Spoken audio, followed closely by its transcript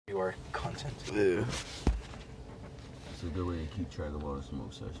content. Yeah. It's a good way to keep track of all the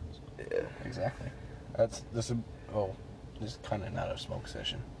smoke sessions. Yeah. Exactly. This is kind of not a smoke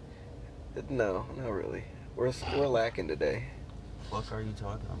session. No, not really. We're lacking today. What are you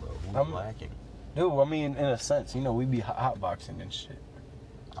talking about? Who's lacking? Dude, I mean, in a sense, you know, we be hotboxing and shit.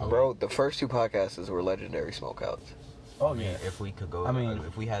 Bro, the first 2 podcasts were legendary smokeouts. Oh, I mean, yeah. if we could go,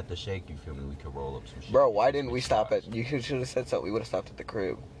 if we had the shake, you feel me, we could roll up some shit. Bro, why didn't we stop at... You should have said something. We would have stopped at the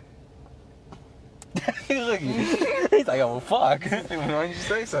crib. He's like, oh, fuck. Why didn't you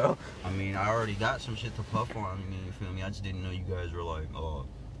say so? I mean, I already got some shit to puff on. I mean, you feel me? I just didn't know you guys were like, oh,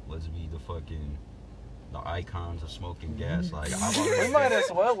 let's be the icons of smoking gas. Like, I've already We might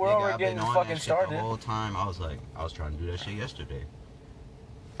as well. We're Nigga, already I've getting been on fucking that shit started. the whole time. I was trying to do that shit yesterday.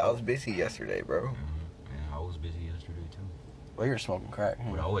 I was busy yesterday, bro. Yeah, I was busy yesterday too. Well, you're smoking crack.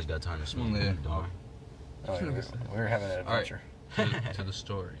 But I always got time to smoke. Yeah. Dog. Oh, we were having an adventure. To the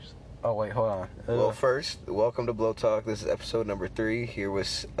stories. Oh, wait, hold on. Well, first, welcome to Blow Talk. This is episode number 3. Here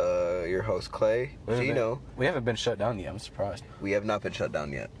with your host, Clay. Gino. We haven't been shut down yet. I'm surprised. We have not been shut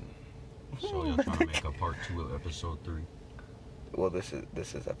down yet. So y'all trying to make a part 2 of episode 3? Well, this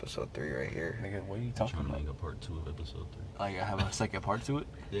is episode 3 right here. Nigga, what are you talking Trying to about? make a part 2 of episode 3. Like, I have a second part to it?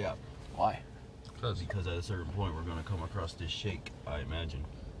 Yeah. Why? Because at a certain point we're gonna come across this shake, I imagine,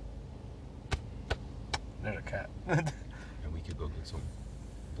 There's a cat. and we could go get some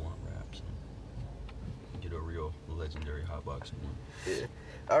blunt wraps and get a real legendary hotboxing one. Yeah.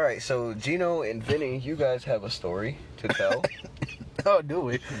 All right, so Gino and Vinny, you guys have a story to tell. Oh, do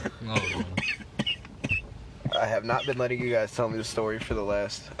we? Oh, I have not been letting you guys tell me the story for the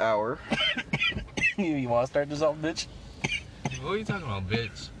last hour. You want to start this off, bitch? what are you talking about,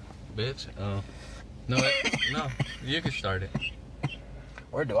 bitch? Bitch? Oh. No, no. You can start it.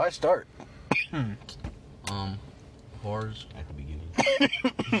 Where do I start? Whores. At the beginning.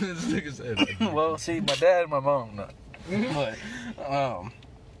 This nigga said. Well, see, my dad and my mom, no. But,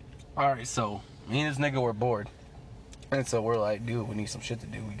 alright, so, me and this nigga were bored. And so we're like, dude, we need some shit to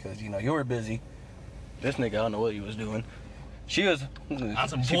do because, you know, you were busy. This nigga, I don't know what he was doing. She was...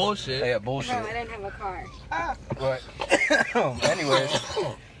 That's some bullshit. Yeah, bullshit. Bro, I didn't have a car. But, anyways,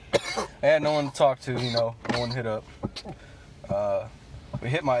 I had no one to talk to, you know, no one to hit up. We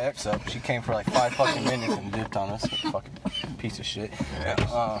hit my ex up. She came for like 5 fucking minutes and dipped on us. Fucking piece of shit.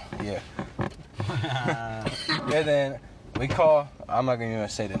 Yeah. And then we call, I'm not gonna even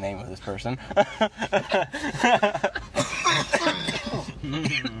say the name of this person.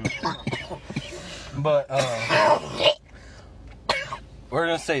 But, we're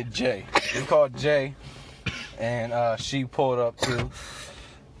gonna say Jay. We called Jay, and she pulled up too.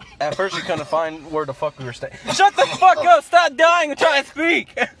 At first, she couldn't find where the fuck we were staying. Shut the fuck up! Stop dying and try to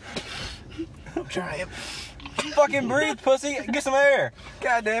speak! I'm trying. Fucking breathe, pussy. Get some air.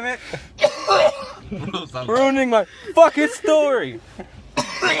 God damn it. Ruining my fucking story.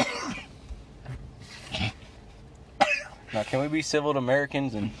 Now, can we be civil to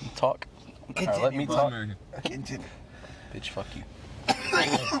Americans and talk? Alright, let me talk. Bitch, fuck you.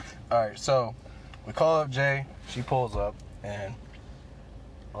 Alright, so we call up Jay. She pulls up and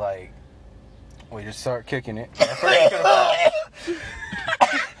like we just start kicking it.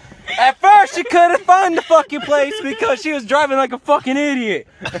 At first she couldn't find the fucking place because she was driving like a fucking idiot.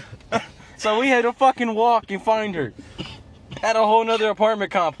 So we had to fucking walk and find her at a whole nother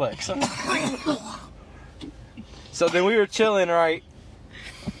apartment complex. So then we were chilling, right?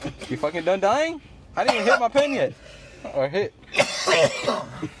 You fucking done dying? I didn't even hit my pen yet. Or hit.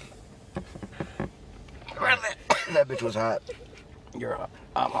 That bitch was hot. You're hot.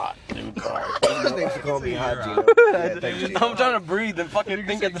 I'm hot. Thanks for calling me hot, Gino. Yeah, thanks, Gino. I'm trying to breathe and fucking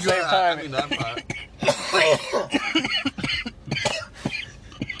think at the same time.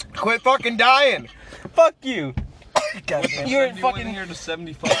 Quit fucking dying. Fuck you. You were fucking here to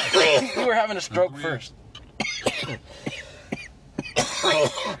 75. You were having a stroke first.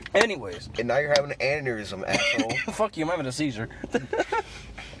 Anyways. And now you're having an aneurysm, asshole. Fuck you, I'm having a seizure.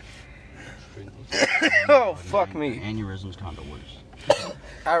 Oh, fuck me. Aneurysm's kind of worse.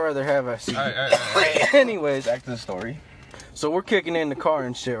 I'd rather have a seizure. Alright. Anyways, back to the story. So we're kicking in the car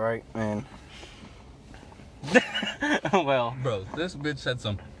and shit, right? And well, Bro, this bitch said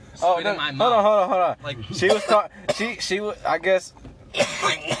some. oh, Spit no, in my hold mouth. on. Like, She was she was, I guess,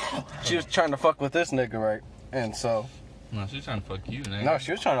 she was trying to fuck with this nigga, right? And so, no, she's trying to fuck you, nigga. no,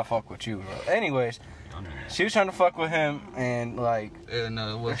 she was trying to fuck with you, bro. Anyways, she was trying to fuck with him, and like,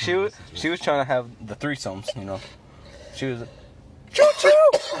 No, she was trying to have the threesomes, you know. She was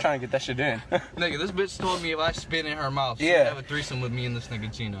Trying to get that shit in. Nigga, this bitch told me if I spit in her mouth, she'd Yeah. have a threesome with me and this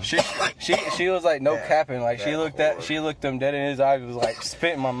nigga Gino. She was like, no That- capping. Like, she that looked him dead in his eyes, was like,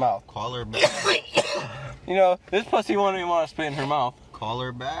 spit in my mouth. Call her back. You know, this pussy won't even want to spit in her mouth. Call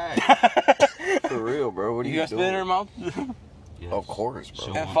her back. For real, bro. What are You you gonna doing? spit in her mouth? Yes. Of course, bro.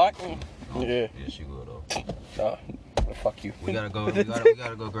 She'll And want fuck? to. Yeah. Yeah, she will though. Fuck you. We gotta go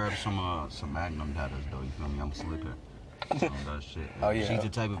grab some Magnum tatters though. You feel me? I'm slipping. That shit. Oh, yeah. She's the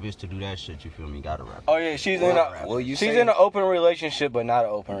type of bitch to do that shit. You feel me? Gotta rap. Oh yeah, she's in a Well, you she's say- in an open relationship, but not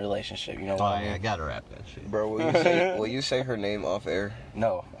an open relationship. You know Oh what I yeah, I mean? gotta rap that shit. Bro, will you say her name off air?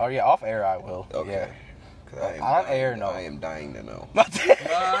 No. Oh yeah, off air I will. Okay. Yeah. 'Cause I am On dying- air, no. I am dying to know.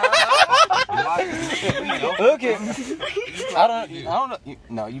 Look at. I don't know.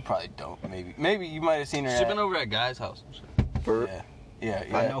 No, you probably don't. Maybe you might have seen her. She At, been over at Guy's house. For, yeah.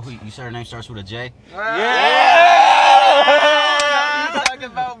 I know who you said her name starts with a J. Yeah. Talking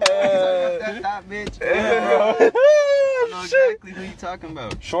about, bro. That hot bitch. Bro. I know exactly who you talking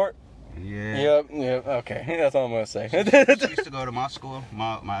about. Short. Yeah. Yep. Okay, that's all I'm gonna say. She used to go to my school,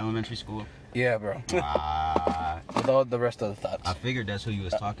 my elementary school. Yeah, bro. With all the rest of the I thoughts, figure that's who you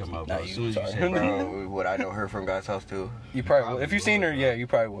was talking about, bro. Nah, As soon as you sorry. said, bro, bro, would I know her from Guy's house too? you probably would. probably If you seen her, would, yeah, bro. you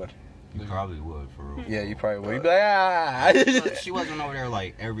probably would. you probably would for real. Yeah, you probably would. You'd be like, ah. She wasn't over there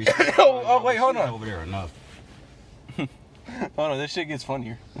like every. Oh, wait, hold She was on. Over there enough. Hold on, this shit gets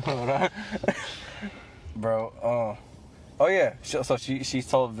funnier. Hold on. Bro, oh yeah, so she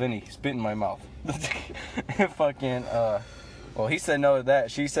told Vinny, spit in my mouth. Fucking, well, he said no to that.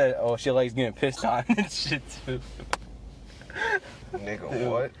 She said, oh, she likes getting pissed on and shit too. Nigga,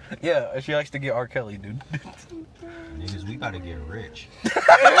 what? Yeah, she likes to get R. Kelly, dude. Niggas, we gotta get rich.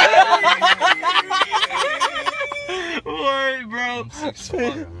 Word, bro.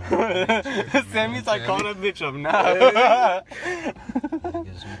 Sammy's like, call that bitch up now.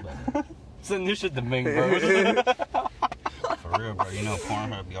 Niggas, we better. Send this shit to Ming, bro. For real, bro. You know,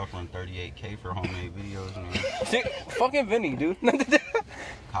 Pornhub be offering $38K for homemade videos, man. See, fucking Vinny, dude.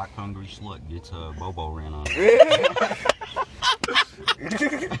 Cock hungry slut gets Bobo ran on.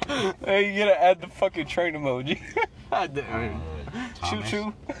 Hey, you gotta add the fucking train emoji. Choo Thomas.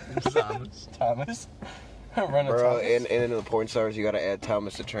 choo. Thomas. Thomas. Run a Bro, Thomas. and in the porn stars, you gotta add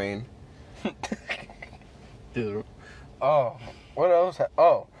Thomas the Train. Dude. Oh, what else?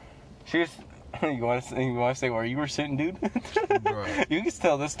 Oh, she's. You want to say where you were sitting, dude? Bro. You can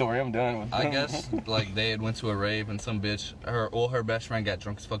tell this story. I'm done with. I guess like they had went to a rave and some bitch, her best friend got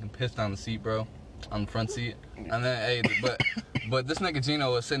drunk as fucking pissed on the seat, bro, on the front seat. And then but this nigga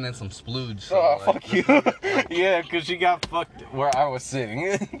Gino was sitting in some splooge. So, Oh, like, fuck you. Yeah, because she got fucked where I was sitting.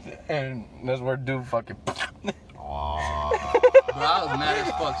 And that's where dude fucking. Aw. Bro, I was mad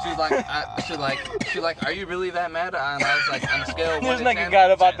as fuck. She was like, are you really that mad? And I was like, on a scale of 1 This to nigga 10,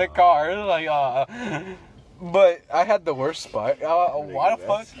 got up out 10. the car. It was like, But I had the worst spot. Why the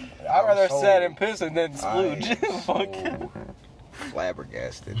fuck? I'd rather so- sat and piss and then splooge. Fuck. So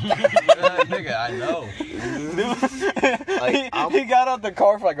flabbergasted. Nigga, I know. He got out the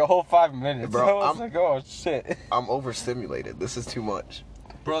car for like a whole 5 minutes. Bro, I was I'm- like, oh shit. I'm overstimulated. This is too much.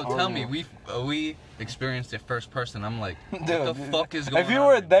 Bro, tell me, we experienced it first person. I'm like, what Dude, the fuck is going on? if you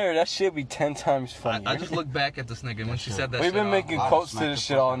were there, that shit would be 10 times funnier. I just looked back at this nigga when she said that We've shit. been I was making like, quotes to smack this the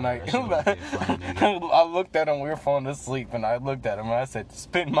shit fuck all out of night. her. That shit was dead funny, nigga. I looked at him, we were falling asleep, and I looked at him and I said,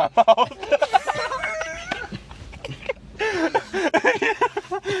 spit in my mouth.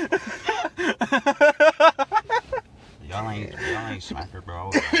 Y'all ain't smack her, bro. I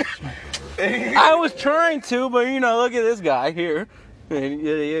would smack her, bro. I was trying to, but you know, look at this guy here. And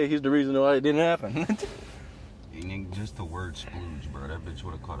yeah, he's the reason why it didn't happen. You nigga, just the word splooge, bro. That bitch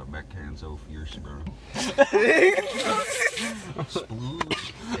would have caught a backhand so fierce, bro.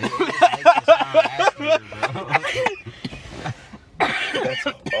 Splooge?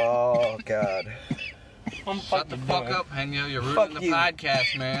 Oh God. Shut the fuck up, Henyo. You're Fuck ruining the you.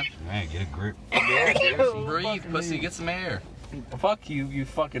 podcast, man. Man, get a grip. Breathe, pussy. Get some air. Fuck you, you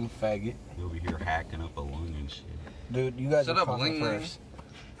fucking faggot. You over here hacking up a lung and shit. Dude, you guys Shut are up, talking Ling Ling. first.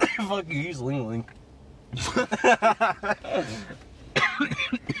 Fuck you, he's Ling Ling.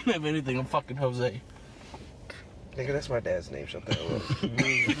 If anything, I'm fucking Jose. Nigga, that's my dad's name. Shut the hell up.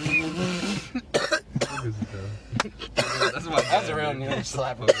 That's a real neat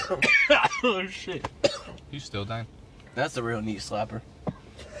slapper. Oh shit. You still dying? That's a real neat slapper.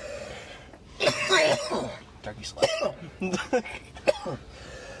 Turkey slap.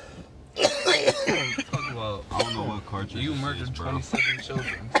 Talk about I don't know what cartridge you this is, murdered bro. 27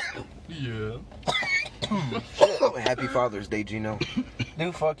 children. Yeah. Happy Father's Day, Gino.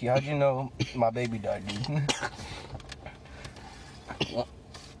 Dude, fuck you. How'd you know my baby died, dude?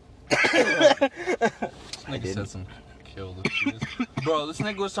 This nigga said some kill the fetus. Bro, this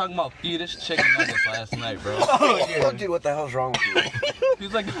nigga was talking about fetus chicken nuggets last night, bro. Oh, dude, what the hell's wrong with you? He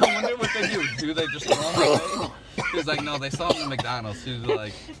was like, I wonder what they do. Do they just throw them away? He was like, no, they saw them at McDonald's. He was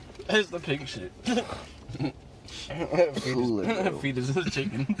like, It's the pig shit. Fooling, bro. Fetus is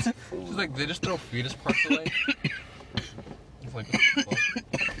chicken. he's like, they just throw fetus parts away? He's like, what the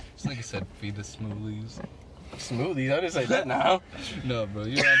fuck? This nigga said fetus smoothies. Smoothies, I didn't say that now. No, bro,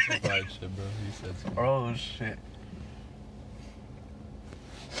 you had some fried shit, bro. He said some. Oh shit.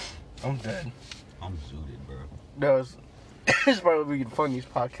 I'm dead. I'm zooted, bro. That was it's probably the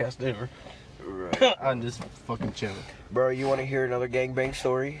funniest podcast ever. Right. I'm just fucking chilling. Bro, you want to hear another gangbang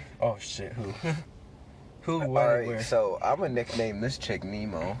story? Oh shit, who? Who, when, Alright, where? so I'm gonna nickname this chick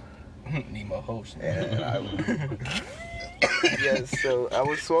Nemo. Nemo host. And yeah, so I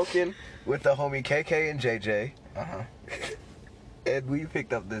was smoking with the homie KK and JJ. Uh-huh. And we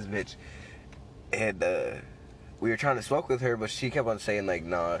picked up this bitch. And we were trying to smoke with her, but she kept on saying, like,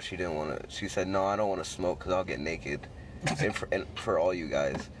 nah, she didn't want to. She said, no, I don't want to smoke because I'll get naked. and for all you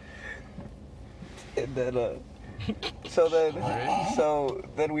guys. And then, so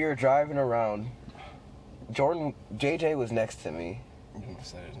then we were driving around. JJ was next to me. You can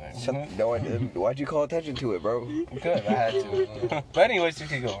say his name. No, I didn't. Why'd you call attention to it, bro? Good, I had to. But anyways, you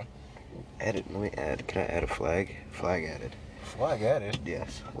keep going. Edit, let me add. Can I add a flag? Flag added. Flag at it.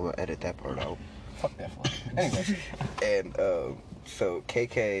 Yes, we'll edit that part out. Fuck that flag. Anyways. And so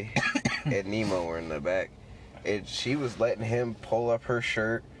KK and Nemo were in the back, and she was letting him pull up her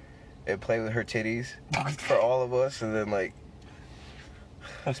shirt and play with her titties for all of us, and then like,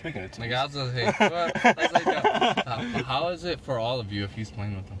 I'm speaking of Like, I was like, hey, how is it for all of you if he's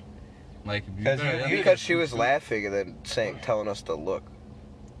playing with them? Like, if you because she was laughing and then telling us to look.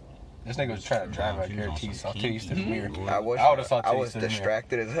 This nigga was trying to drive out guaranteed saw titties to the mirror. I was saw I titties was to the mirror.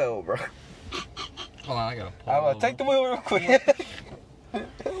 distracted as hell, bro. Hold on, I gotta pull I over. will take the wheel real quick.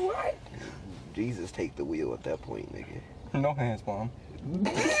 What? Jesus, take the wheel at that point, nigga. No hands, mom.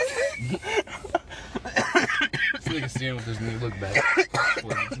 This nigga standing with his knee look back.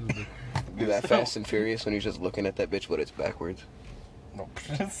 Do that Fast and Furious when he's just looking at that bitch, but it's backwards. No,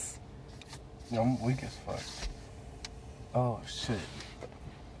 I'm weak as fuck. Oh shit.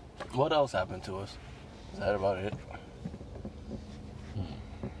 What else happened to us? Is that about it? Trying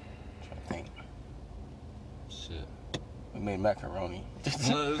to think. Shit. We made macaroni.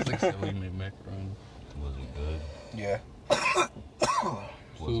 No, it was like so we made macaroni. Was it good? Yeah.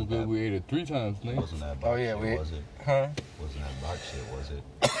 So Wasn't good that- we ate it 3 times, nigga. Wasn't that box Oh, yeah, shit, we- was it? Huh? Wasn't that box shit, was it?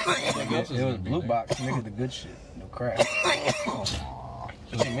 What else It gonna was be blue there? box, nigga, the good shit. No crap.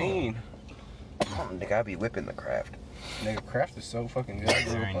 What you mean? Nigga, I be whipping the craft. Nigga, craft is so fucking good. I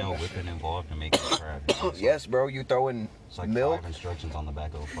grew There up ain't on no that shit. whipping involved to make it crab. Yes, bro, you throwing It's like milk? 5 instructions on the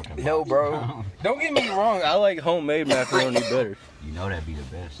back of a fucking No, box. bro. Don't get me wrong, I like homemade macaroni better. You know that'd be the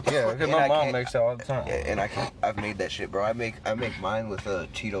best. Yeah, because And my I mom can't- makes that all the time. Yeah, and I've made that shit, bro. I make mine with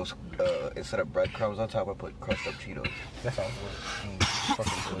Cheetos. Instead of breadcrumbs on top, I put crushed up Cheetos. That sounds weird.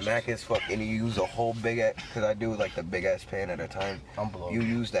 Fucking delicious. Mac as fuck, and you use a whole big ass, because I do like the big ass pan at a time. I'm blown. You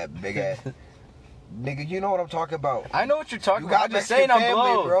use that big ass. Nigga, you know what I'm talking about. I know what you're talking You about. got I'm just Mexican saying I'm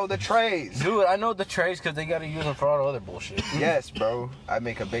family, blown. bro. The trays. Dude, I know the trays because they gotta use them for all the other bullshit. Yes, bro. I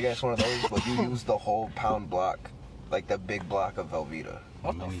make a big ass one of those, but you use the whole pound block, like the big block of Velveeta.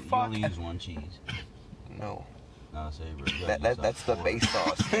 What the you fuck? only use 1 cheese. No, Nah, say, bro. You gotta use that's the 4. base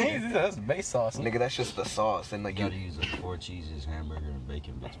sauce. That's the base sauce. Nigga, that's just the sauce, and like You you. gotta use like 4 cheeses, hamburger, and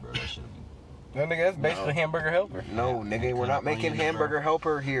bacon bits, bro. That should be. That nigga, that's basically hamburger helper. No, nigga, Yeah, we're not kinda making plain, bro. hamburger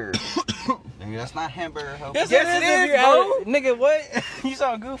helper here. Nigga, that's not hamburger helper. Yes, Yes, it it is, is, bro. Nigga, what? You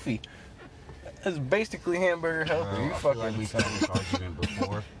sound goofy. It's basically hamburger Bro, helper. You I feel like fucking. we've had this argument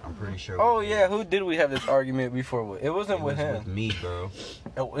before. I'm pretty sure. Oh we yeah, did. who did we have this argument before with? It wasn't It with was him. with me, bro.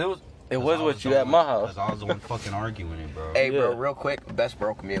 It was with you at my house. Cause I was the one fucking arguing it, bro. Hey, bro, Yeah. real quick, best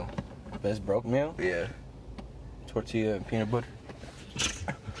broke meal. Best broke meal? Yeah, Tortilla and peanut butter.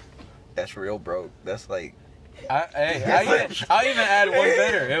 that's real broke. That's like. I even add one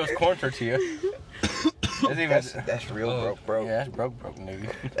better. It was corn tortilla. It's even. That's real broke. Yeah, that's broke,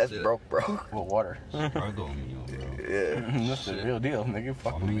 nigga. That's Yeah. broke. With water. Struggle meal, bro. Yeah. That's the real deal, nigga.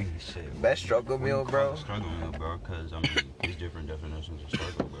 Fuck I with me. mean, shit. Best struggle what do you meal, call bro? it struggle meal, bro. Cause I mean, there's different definitions of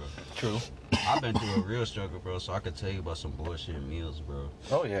struggle, bro. True. I've been through a real struggle, bro. So I could tell you about some bullshit meals, bro.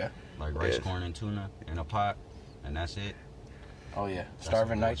 Oh yeah. Like rice, Yes. corn, and tuna in a pot, and that's it. Oh yeah. That's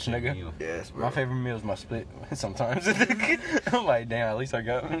Starving some nights, bullshit nigga. meal. Yes, bro. My favorite meal is my split. Sometimes I'm like, damn. At least I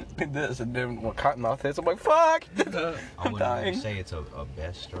got this, and then when Cottonmouth hits, I'm like, fuck. I I'm wouldn't dying. really say it's a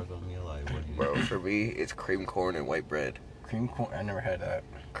best struggle meal. Like, what do you? Bro, for me, it's cream corn and white bread. Cream corn. I never had that.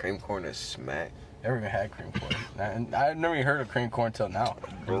 Cream corn is smack. Never even had cream corn. I never even heard of cream corn till now.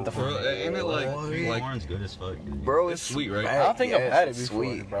 What the Bro, fuck? ain't it like Corn's good as fuck, dude. Bro, It's sweet, right? I don't think I've had it it's before,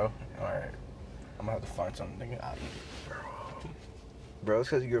 sweet. bro. All right, I'm gonna have to find something. Bro, it's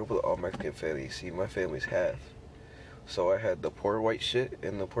because you grew up with an all Mexican family. See, my family's half. So I had the poor white shit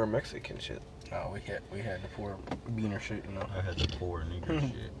and the poor Mexican shit. Oh, we had the poor beaner shit, you know. I had the poor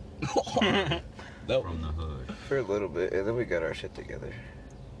nigga shit That from the hood. For a little bit, and then we got our shit together.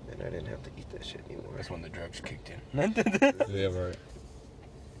 And I didn't have to eat that shit anymore. That's when the drugs kicked in. Yeah, right.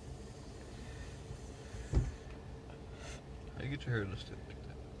 How you get your hair listed like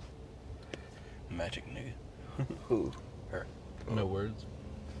Magic nigga. Who? that? No words.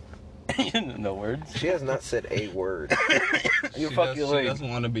 No words. She has not said a word. You She fucking lame. doesn't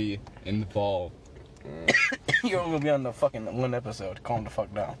want to be involved. You're only gonna be on the fucking one episode. Calm the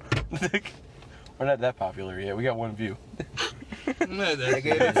fuck down. We're not that popular yet. We got one view. Nigga,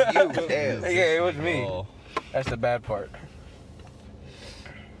 it's you. Damn. Yeah, it was me. Oh, That's the bad part.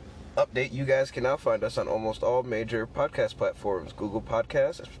 Update, you guys can now find us on almost all major podcast platforms. Google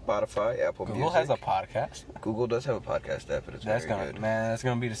Podcasts, Spotify, Apple Google Music. has a podcast. Google does have a podcast app, but it's That's very gonna good. man. That's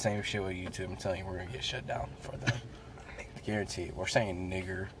gonna be the same shit with YouTube. I'm telling you, we're gonna get shut down for them. Guarantee it. We're saying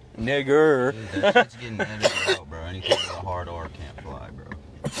nigger. Nigger. Dude, that shit's getting edited out, bro. Anything with a hard R can't fly, bro.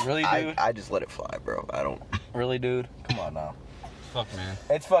 Really, dude? I just let it fly, bro. I don't. Really, dude? Come on now. fuck, man.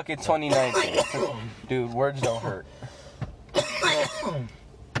 It's fucking 2019. Dude, words don't hurt.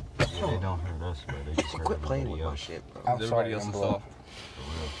 Yeah, they don't hurt us, bro. They just hurt Quit playing with everybody my else. shit, bro. I'm Everybody sorry, else I'm is blown. soft.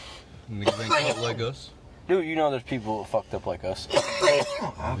 Niggas ain't cut like us. Dude, you know there's people fucked up like us.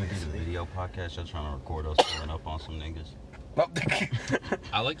 I'm gonna do the video podcast. Y'all trying to record us pulling up on some niggas.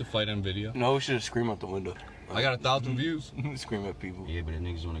 I like to fight on video. No, we should scream out the window. I got 1,000 views. Scream at people. Yeah, but if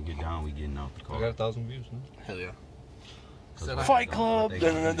niggas wanna get down, we getting out the car. I got 1,000 views, man. Hell yeah. 'Cause Fight what Fight they Club.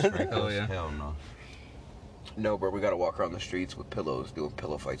 gonna do, strike Hell us? yeah. Hell no. No, bro, we gotta walk around the streets with pillows, doing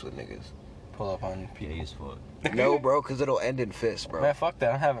pillow fights with niggas. Pull up on people. Gay as fuck. No, bro, because it'll end in fists, bro. Man, fuck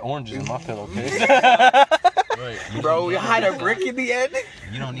that. I have oranges in my pillowcase. Right. Bro, we hide a brick in the end.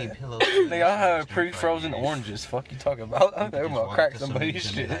 You don't need pillows. They all have pre-frozen oranges. Fuck you talking about? I'm talking about crack somebody's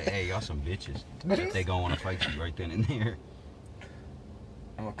shit. Like, hey, y'all some bitches. If they gonna wanna fight you right then and there.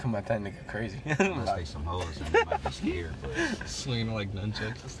 I'm gonna come at that nigga crazy. Unless they some hoes and they might be scared, but Swinging like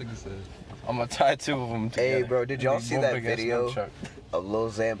nunchucks. This nigga said. I'm gonna tie two of them together. Hey, bro, did y'all Make see one that big-ass video? nunchuck. Of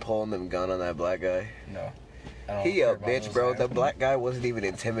Lil Xan pulling them gun on that black guy. No. I don't He care a about bitch, those bro. guys. The black guy wasn't even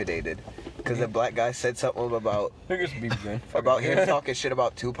intimidated. Because the black guy said something about Niggas be good. him talking shit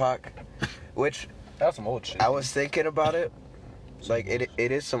about Tupac. Which, That's some old shit. I was thinking about it. Like,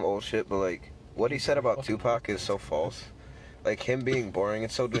 it is some old shit, but, like, what he said about Tupac is so false. Like, him being boring,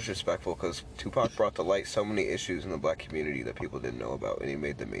 it's so disrespectful because Tupac brought to light so many issues in the black community that people didn't know about, and he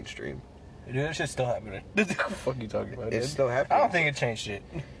made them mainstream. Dude, that shit's still happening. What the fuck you talking about? It's dude? still I happening. don't think it changed shit.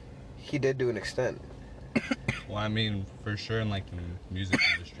 He did to an extent. Well, I mean, for sure in like the music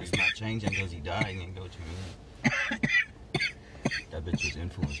industry. it's not changing because he died. He didn't go too long. That bitch was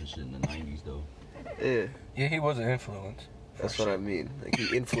influencing shit in the 90s, though. Yeah, Yeah, he was an influence. that's what I mean. Like,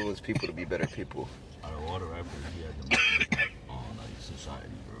 he influenced people to be better people. Out of all the rappers, he had the most impact on, like, society,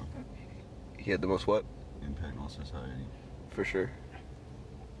 bro. He had the most what? Impact on society. For sure.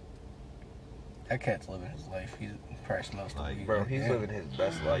 That cat's living his life. He's probably smells the Like, weed. Bro, he's Yeah. living his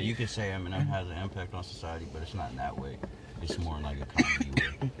best Like, life. you could say Eminem has an impact on society, but it's not in that way. It's more in, like, a comedy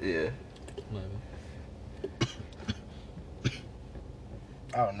way. Yeah.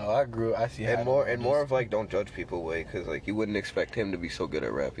 I don't know. I see. And more of like don't judge people way, cause like you wouldn't expect him to be so good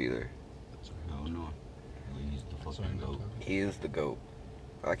at rap either. Hell no. He's the fucking goat. He is the GOAT.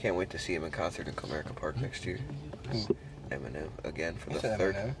 I can't wait to see him in concert in Comerica Park next year. Eminem again for You the said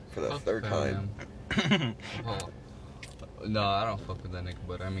third Eminem. third time. Oh. No, I don't fuck with that nigga,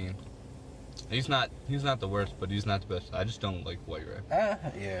 but I mean, he's not the worst, but he's not the best. I just don't like white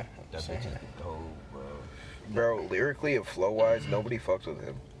rap. Yeah. That Same bitch is here. dope, bro. Bro, lyrically and flow wise, nobody fucks with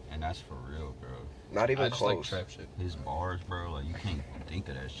him. And that's for real, bro. Not I even just like close. trap shit. His bars, bro, like, you can't think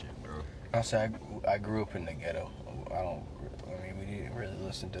of that shit, bro. I say I grew up in the ghetto. I mean, we didn't really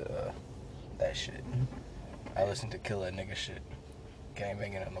listen to that shit. I listened to kill that nigga shit. Gang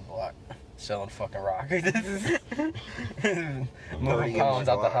banging on the block, selling fucking rock. Moving pounds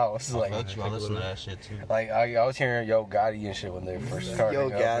out the house. I Like, felt you. I listen to that shit, too. I was hearing Yo Gotti and shit when they first started. Yo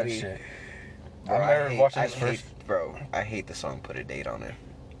up and Gotti. shit. Bro, I remember watching his hate- first. Bro, I hate the song Put a Date on It.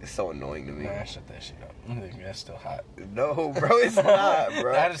 It's so annoying to me. Man, shut that shit up. That's still hot. No, bro, it's not,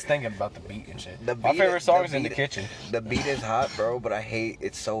 bro. I just thinking about the beat and shit. The My beat- favorite song the is In the beat- Kitchen. The beat is hot, bro, but I hate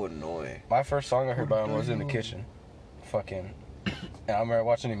it's so annoying. My first song I heard by him was In the Kitchen. fucking. And I remember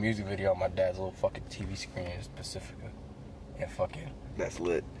watching a music video on my dad's little fucking TV screen in Pacifica. And fucking, That's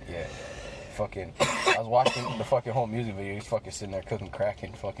lit. yeah. Fucking, I was watching the fucking whole music video. He's fucking sitting there cooking crack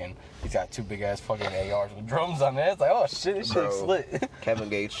and fucking, he's got 2 big ass fucking ARs with drums on there. It's like, oh shit, this shit's Bro. lit. Kevin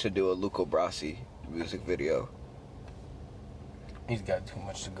Gates should do a Luca Brasi music video. He's got too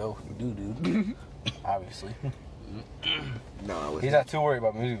much to go do, dude. Obviously. No, He's not too worried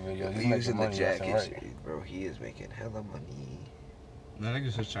about music videos. He's using making the money left and jackets, right. bro. He is making hella money. That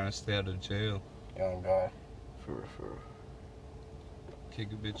nigga's just trying to stay out of jail. Young guy. For real, for real. Kick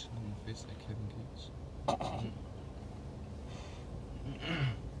a bitch in the face like Kevin Gates.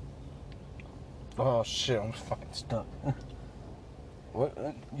 Oh shit, I'm fucking stuck. What?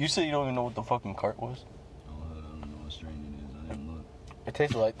 You said you don't even know what the fucking cart was? Oh, I don't know what strain it is. I didn't look. It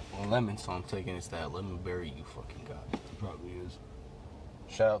tastes like lemon, so I'm taking it's that lemon berry you fucking got. It probably is.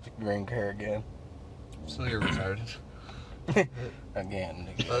 Shout out to Green Care again. This nigga retarded. Again,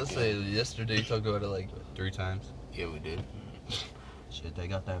 nigga. I was saying, yesterday you talked about it like 3 times. Yeah, we did. Shit, they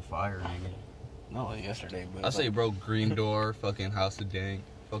got that fire, nigga. Not like yesterday, but I say, bro, Green Door, fucking House of Dank,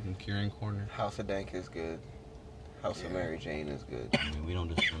 fucking Kieran Corner. House of Dank is good. House of Mary Jane is good. I mean, we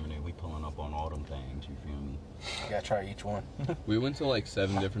don't discriminate. We pulling up on all them things, you feel me? you gotta try each one. We went to like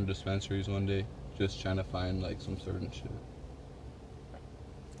 7 different dispensaries one day, just trying to find like some certain shit.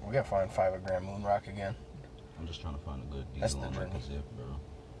 We gotta find 5 a gram Moon Rock again. I'm just trying to find a good That's diesel the on like journey. a zip, bro.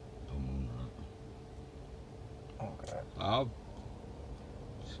 A moon rock. Oh god. I'll.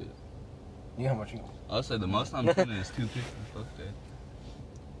 Shit. You know how much you? I'll say the most I'm putting is 250. Fuck that.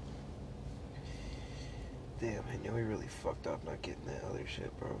 Damn, I know we really fucked up not getting that other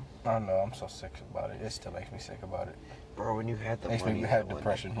shit, bro. I don't know. I'm so sick about it. It still makes me sick about it. Bro, when you had the Makes money, me have that one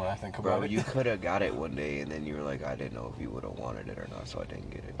depression when I think day- about bro, it. you could have got it one day, and then you were like, I didn't know if you would have wanted it or not, so I didn't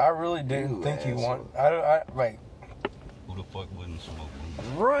get it. I really didn't You think you asshole. want. I don't. I like, Who the fuck wouldn't smoke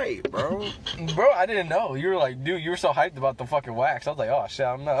moon? Right, bro. bro. I didn't know. You were like, dude. You were so hyped about the fucking wax. I was like, oh shit,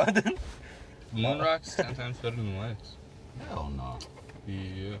 I'm not. Moon Rock's 10 times better than wax. Hell no.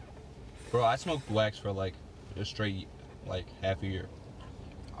 Yeah. Bro, I smoked wax for like a straight, like half a year.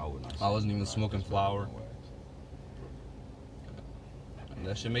 I would not. I wasn't even say smoking wax is flower. better than wax. And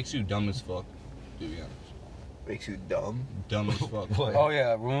that shit makes you dumb as fuck. To be honest. Makes you dumb. Dumb as fuck. What? Oh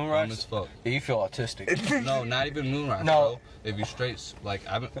yeah, Moon Dumb as Rocks. fuck. Yeah, you feel autistic. No, not even Moon Rock, No. bro. If you straight, like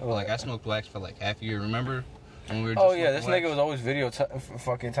I smoked wax for like half a year. Remember when we were? Just Oh yeah, this smoking nigga was wax? always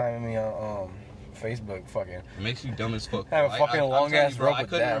fucking timing me on Facebook. Fucking. It makes you dumb as fuck. Have a bro. fucking I'm long telling ass you, bro, rope I with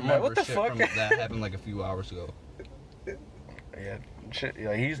couldn't that. I'm like, remember what the shit fuck? from that happened like a few hours ago. Yeah, shit.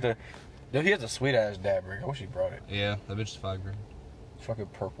 Yeah, he's the. Dude, he has a sweet ass dab rig. I wish he brought it. Yeah, that bitch is $5 grand. Fucking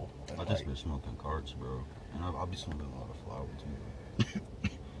purple. and I just white. been smoking carts, bro. And I'll be smoking a lot of flower too.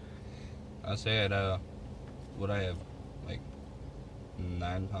 I say at what I have, like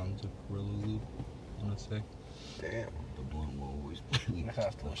 9 pounds of Gorilla Lube. I'm gonna say. Damn. The blunt will always be. That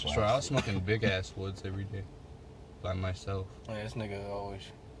sounds delicious. Sure, I was smoking big ass woods every day by myself. Yeah, this nigga always.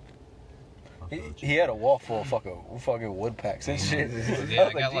 I feel He had a wall full of fucking wood packs and shit. Yeah, I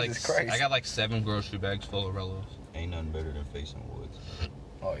was like, Jesus Christ. I got like 7 grocery bags full of Rellos. Ain't nothing better than facing woods.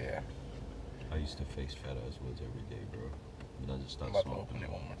 Oh yeah, I used to face fat ass woods every day, bro. But I just I'm stopped about to open smoking.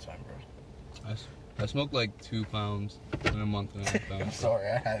 it one more time, bro. I smoked like 2 pounds in a month and a half. I'm sorry,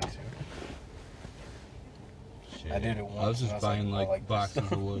 I had to. Shit. I did it once. I was just and buying I like this.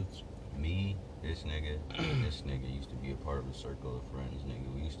 boxes of woods. Me, this nigga used to be a part of a circle of friends,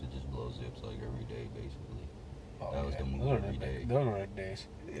 nigga. We used to just blow zips like every day, basically. Oh, that was the move Those are every the day. Those were the days.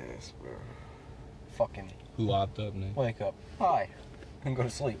 Yes, bro. Fucking Who opt up, nigga? wake up, hi, and go to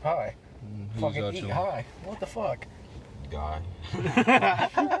sleep, hi. Who's Fucking out eat, your hi. What the fuck? Guy.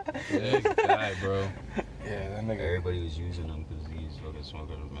 big guy, bro? Yeah, that nigga. Everybody was using them because he's fucking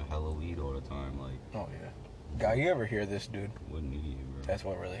smoking hella weed all the time. Like, Oh yeah. Guy, you ever hear this, dude? what an idiot, bro. That's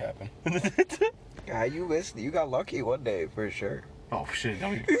what really happened. Yeah, you missed. You got lucky one day for sure. Oh shit!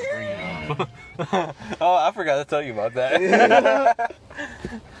 Don't even bring it up. Oh, I forgot to tell you about that.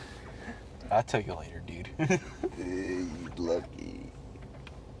 I'll tell you later, dude. You lucky.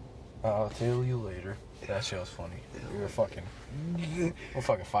 I'll tell you later. That shit was funny. We're fucking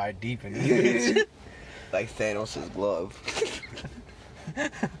 5 deep in this. Like Thanos' glove.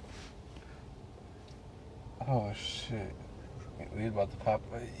 Oh shit. We was about to pop.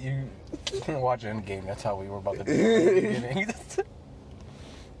 You watch Endgame. That's how we were about to do it in the beginning.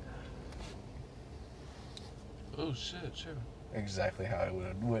 Oh shit, sure. Exactly how it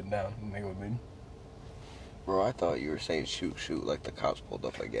would went down. Nigga would be. Bro, I thought you were saying shoot, shoot, like the cops pulled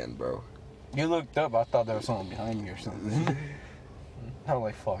up again, bro. You looked up. I thought there was someone behind me or something. I'm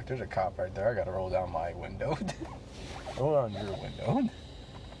like, fuck, there's a cop right there. I gotta roll down my window. Roll down your window.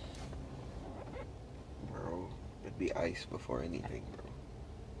 Bro, it'd be ice before anything, bro.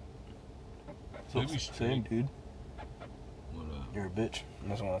 So it'd be Same, dude. What up? You're a bitch.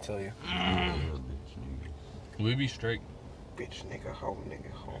 That's what I'll tell you. Yeah, bitch, nigga. We'd be straight. Bitch, nigga, home,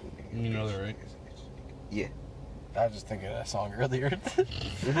 nigga, home, nigga. You know bitch, that, right? nigga, bitch, nigga. Yeah. I was just thinking of that song earlier.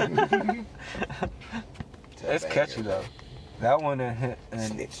 It's Banger. catchy though. That one and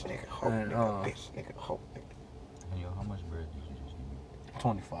Snitch, nigga, home, and, nigga, bitch, nigga, home, nigga. Yo, how much bread did you just give me?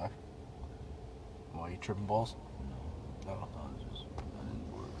 25. Why you tripping balls? No, No. I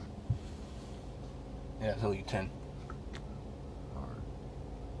didn't work. Yeah, I'll you 10. Alright,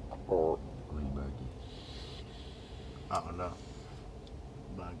 Or what you back in? I don't know.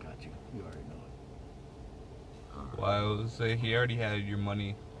 But I got you. You already know it. Well, I would say he already had your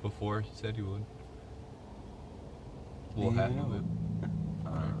money before he said he would. Well, Yeah. half of it.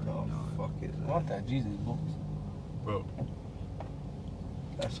 the fuck is I that? want that Jesus books. Bro,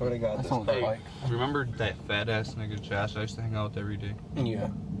 I swear to God, That's this on the hey, bike. remember that fat ass nigga Josh I used to hang out with every day? Yeah.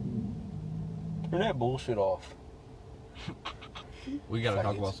 Turn that bullshit off. We gotta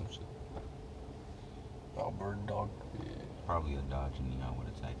talk Faggots. about some shit. Oh, bird dog. Probably a Dodge Neon with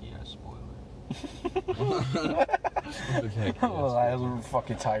a tacky ass spoiler. Well, I have little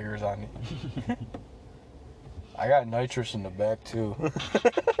fucking tires on it. I got nitrous in the back too.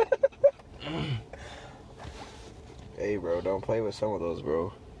 Hey, bro, don't play with some of those,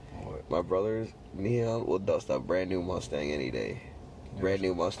 bro. What? My brothers, Neon, will dust a brand new Mustang any day. Brand new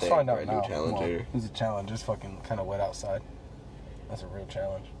Let's Mustang, find out brand now. new Challenger. Come on. It's a challenge. It's fucking kind of wet outside. That's a real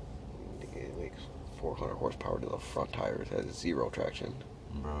challenge. It makes 400 horsepower to the front tires. It has zero traction.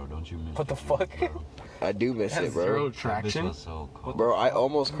 Bro, don't you miss What the Juke, fuck? bro? I do miss Has it, bro. zero That bitch traction. was so cool. Bro, I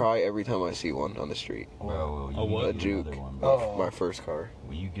almost cry every time I see one on the street. Bro, you A what? need A Juke. another one, bro. Oh. My first car.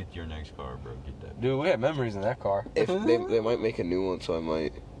 When you get your next car, bro, get that. Dude, we had memories in that car. If they might make a new one, so I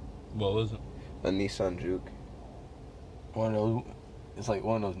might. What was it? A Nissan Juke. One of those. It's like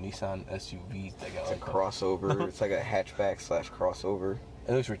one of those Nissan SUVs that got It's a like crossover. It's like a hatchback / crossover.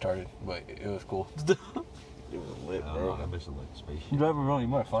 It looks retarded, but it was cool. It was lit, I don't know, bro. that bitch look like a spaceship. You drive around, you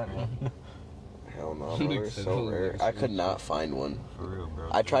might find one. Hell no, Nick bro. They're said so it rare. was I could not find one. For real, bro.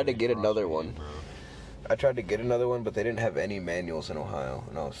 I tried to They get another crossfaded, one. Bro. I tried to get another one, but they didn't have any manuals in Ohio,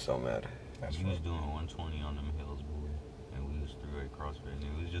 and I was so mad. That's We was right. doing 120 on them hills, boy. And we was through a CrossFit,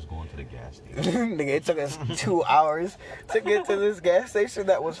 and we was just going to the gas station. Nigga, it took us 2 hours to get to this gas station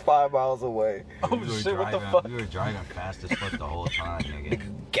that was 5 miles away. Oh, We were shit, what the driving- fuck? We were driving fast as fuck the whole time, nigga.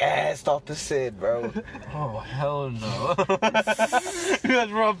 Gassed off the Sid, bro. Oh, hell no. You guys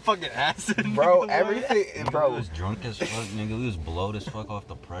were on fucking acid. Bro, everything, Nigga, we bro, was drunk as fuck, nigga. We was blowed as fuck off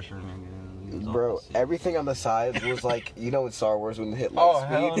the pressure, nigga. We was off bro, the shit. everything on the sides was like, you know in Star Wars when they hit Oh, light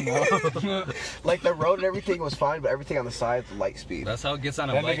hell speed? no. Like the road and everything was fine, but everything on the sides was light speed. That's how it gets on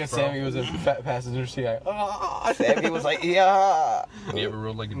a That bike, nigga bro. Sammy was in fat passenger seat. Like, oh. Sammy was like, yeah. You ever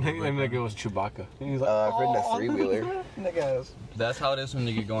rode like a That dick bike, nigga bro? was Chewbacca. He was like, I've ridden a "Oh." 3-wheeler. Nigga, That's how it is when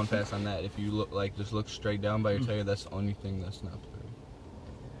you get going fast on that. If you look like just look straight down by your tire, that's the only thing that's not there.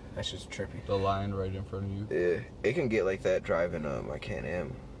 that's just trippy. The line right in front of you. Yeah, it can get like that driving my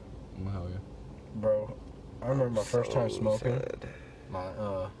Can-Am. Oh, hell yeah. Bro, I remember my first time So smoking. sad.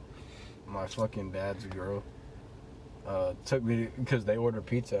 My fucking dad's girl took me because they ordered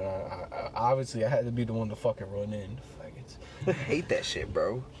pizza. And I obviously I had to be the one to fucking run in. Faggots. I hate that shit,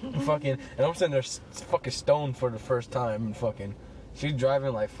 bro. Fucking, and I'm sitting there fucking stoned for the first time, and fucking, she's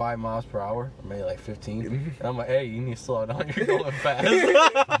driving like 5 miles per hour, or maybe like 15, and I'm like, hey, you need to slow down, you're going fast.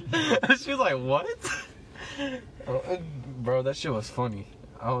 She's like, what? Bro, that shit was funny.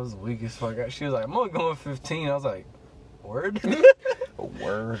 I was weak as fuck. She was like, I'm only going 15. I was like, word? A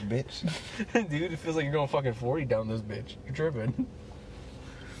word, bitch. Dude, it feels like you're going fucking 40 down this bitch. You're tripping.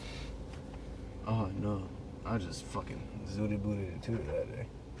 Oh no. I just fucking zooted booted into it that day.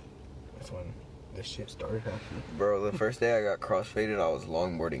 That's when this shit started happening. Bro, the first day I got crossfaded, I was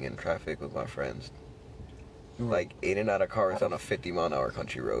longboarding in traffic with my friends. Like, in and out of cars on a 50-mile-an-hour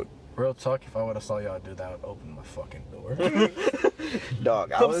country road. Real talk, if I would have saw y'all do that, I would open my fucking door.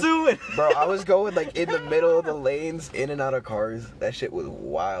 Dog, I'm suing. Bro, I was going, like, in the middle of the lanes, in and out of cars. That shit was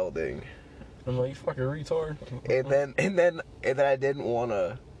wilding. I'm like, you fucking retard. And then I didn't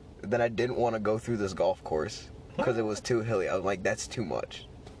want to go through this golf course because it was too hilly. I was like, that's too much.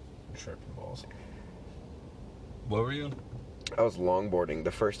 Tripping balls. What were you? I was longboarding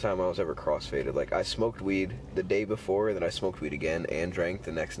the first time I was ever crossfaded. Like, I smoked weed the day before, and then I smoked weed again and drank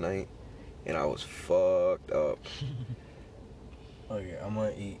the next night, and I was fucked up. Oh yeah, I'm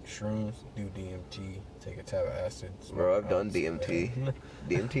gonna eat shrooms, do DMT, take a tab of acid. Bro, I've smoke done ounce. DMT.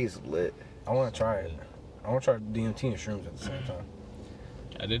 DMT is lit. I want to try it. I want to try DMT and shrooms at the same time.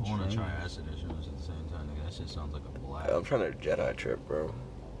 I did I want to shrooms. try acid and shrooms at the same time. Nigga, that shit sounds like a blast. I'm trying to Jedi trip, bro.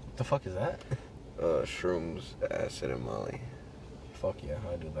 What the fuck is that? Shrooms, acid, and Molly. Fuck yeah,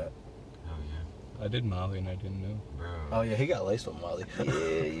 I do that. Hell yeah. I did Molly and I didn't know. Bro, Oh yeah, he got laced with Molly.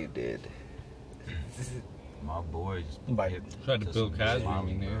 Yeah, you did. my boys By- hip Tried to to build some Cosby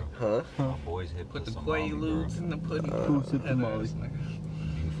Molly, in there. Huh? bro. My boys hip Put to the some Molly, bro. Quaaludes in the pudding. Buford.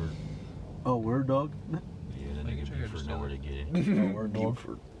 Oh, word dog. Yeah, that Like, nigga try to Buford know sell where it. to get it. Oh, word dog.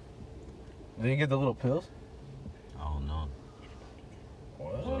 Did he get the little pills? I don't know.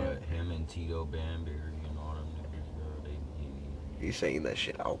 What? Yeah, him and Tito Banbury and all them niggas, bro. They You saying that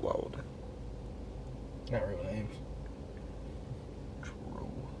shit out loud. Not real names.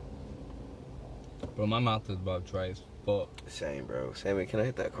 True. Bro, my mouth is about dry as fuck. Same, bro. Sammy, can I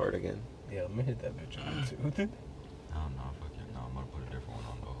hit that card again? Yeah, let me hit that bitch on too. I don't know. Fuck it. No, I'm gonna put a different one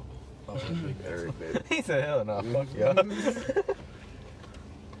on the hold on. Oh, big ass. Very big. He said, hell no, fuck yeah.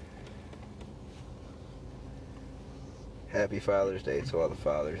 Happy Father's Day to all the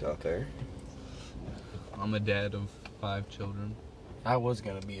fathers out there. I'm a dad of 5 children. I was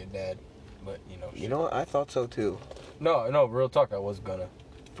gonna be a dad, but you know. You know what? I thought so too. No, real talk, I was gonna.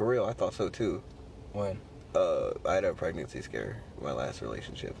 For real, I thought so too. When? I had a pregnancy scare in my last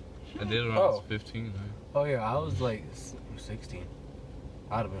relationship. I did it when I was 15. Right? Oh yeah, I was like 16.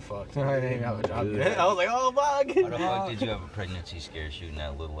 I'd have been fucked. I didn't have a job yet. I was like, oh fuck. How the fuck did you have a pregnancy scare shooting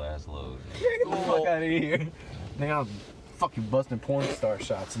that little ass load? Get the fuck out of here. Nigga, I'm fucking busting porn star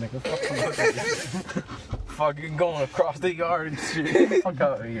shots, nigga. Fuck fucking going across the yard and shit. Fuck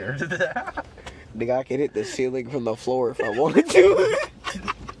out of here. Nigga, I could hit the ceiling from the floor if I wanted to.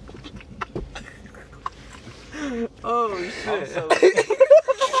 Oh shit.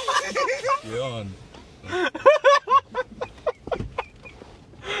 Yawn.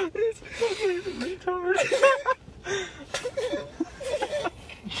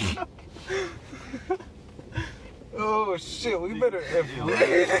 Oh shit, we better.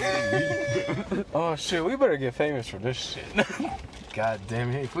 Oh shit, we better get famous for this shit. God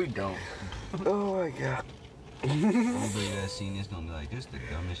damn it, if we don't. Oh my god. Everybody that's seen this gonna be like, this the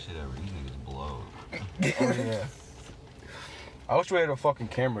dumbest shit ever. These niggas blow. Oh yeah. I wish we had a fucking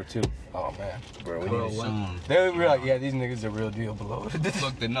camera too. Oh man. Bro, we Bro, need what? Soon. They would be like, yeah, these niggas are real deal below. Look,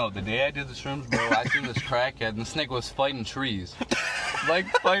 the day I did the shrooms, bro, I seen this crackhead and this nigga was fighting trees. Like,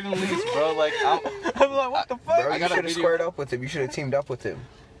 fighting leaves, bro. Like, I'm like, what the fuck? Bro, I you got a should have video. squared up with him. You should have teamed up with him.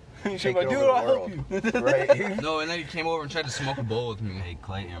 You should Take be like, it dude, over I'll the help you. Right? no, and then he came over and tried to smoke a bowl with me. Hey,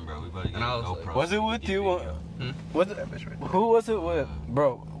 Clayton, bro, we better get And a I was GoPro. like, was so it we with can you? get video. Was it? Who was it with?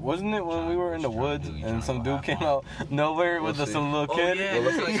 Bro, wasn't it when we were in the woods and some dude came out nowhere with We'll see. some little Oh, kid? yeah, Well,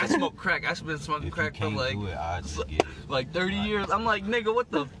 he's like, I smoke crack. I've been smoking If you crack for can't like, do it, I just get it. like 30 years. I'm like, nigga,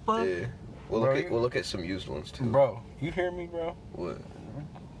 what the fuck? Yeah. We'll Bro, look at we'll look at some used ones too. Bro, you hear me, bro? What?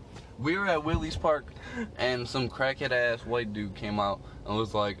 We were at Willie's Park, and some crackhead ass white dude came out and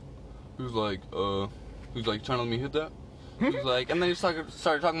was like, trying to let me hit that. He's like, and then he started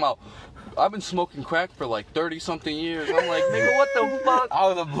talking about, I've been smoking crack for like 30 something years. I'm like, nigga, what the fuck?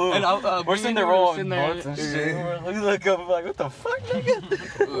 Out of the blue. And we're me sitting and there you were rolling sitting there, blunts and shit. We look up like, what the fuck,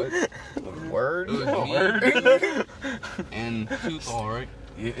 nigga? Word? It was me and Tooth, alright.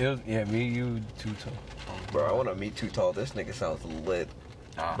 Yeah, me, you, Tuto. Bro, I want to meet Too Tall. This nigga sounds lit.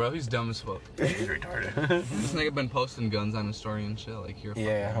 Bro, he's dumb as fuck. He's retarded. This nigga been posting guns on his story and shit. Like, you're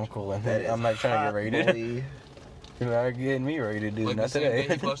Yeah, I'm cool. That is I'm not trying to hot, get rated. boy. You're not getting me rated, dude. like Not the same day,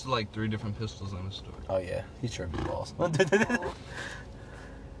 today. he posted like 3 different pistols on his story. Oh yeah, he's tripping balls.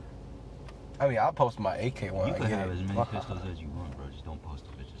 I mean, I'll post my AK one. You I can get have it. as many pistols as you want, bro. Just don't post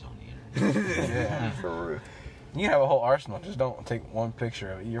the bitches on the internet. Yeah. For real. You can have a whole arsenal. Just don't take one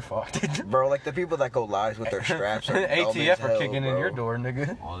picture of it. You're fucked. Bro, like the people that go live with their straps are dumb as ATF are hell, kicking in bro. your door,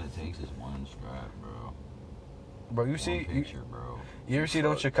 nigga. All it takes is one strap, bro. Bro, you One see, picture, bro. you ever see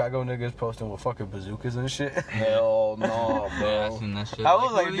those Chicago niggas posting with fucking bazookas and shit? Hell no, Yeah, I bro. seen that shit. I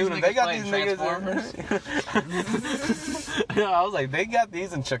was where like, are dude, these they got playing these niggas. Transformers? Yeah, I was like, they got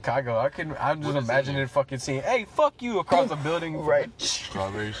these in Chicago. I'm just What is imagining fucking seeing, hey, fuck you across the building. Right.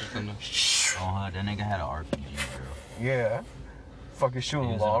 Strawberries or something. Oh, that nigga had an RPG, bro. Yeah. Fucking shooting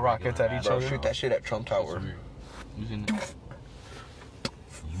He was wall in a rockets at regular each Bro, other. shoot that shit at Trump Tower. You seen that?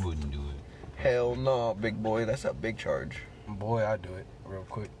 You wouldn't do it. Hell no, big boy. That's a big charge. Boy, I do it real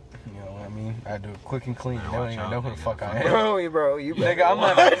quick. You know what I mean? I do it quick and clean. Better They don't watch even out, know who the nigga. fuck I am. Bro, you better Nigga, I'm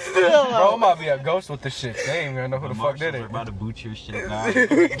not. Bro, I'm about to be a ghost with this shit. They ain't gonna know who the fuck did Marshals are it. about to boot your shit now.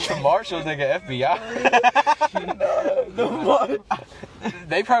 The Marshals, nigga, FBI.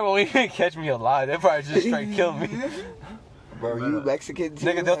 They probably won't even catch me alive. They probably just straight kill me. Bro, you Mexican too?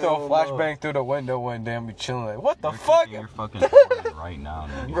 Nigga, they'll throw a Hell flashbang through the window one day and be chilling like, what the They're fuck? kicking your fucking door right now,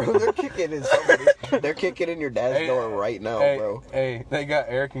 nigga. no. Bro, they're kicking in somebody. They're kicking in your dad's Hey, door right now, Hey, bro. hey, they got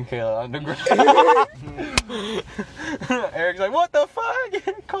Eric and Kayla on the ground. Eric's like, what the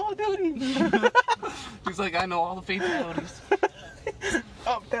fuck? Call of Duty. He's like, I know all the fatalities.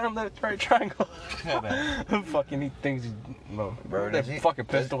 Up, down, left, right, triangle. Fucking he thinks he's no. Bro, that does he- fucking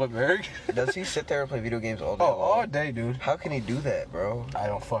pistol with Eric. Does he sit there and play video games all day Oh, long? all day, dude. How can he do that, bro? I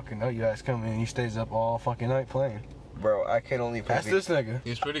don't fucking know. You guys come in, he stays up all fucking night playing. Bro, I can only play That's this nigga.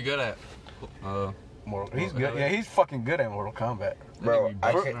 He's pretty good at. He's good. Yeah, he's fucking good at Mortal Kombat. Bro,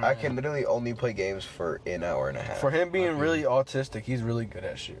 Bro, I can literally only play games for an hour and a half. For him being really autistic, he's really good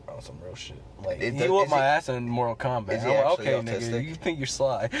at shit. On some real shit. Like, Is he that- whooped is my he- ass in Mortal Kombat. is he I'm like, actually okay, nigga, autistic? you think you're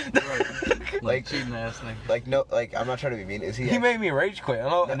sly. Like cheating ass nigga. Like, no, like, I'm not trying to be mean. Is he? He made me rage quit.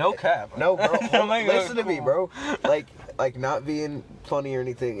 No cap. No, bro. I'm like, Listen to me, cool. bro. Like not being funny or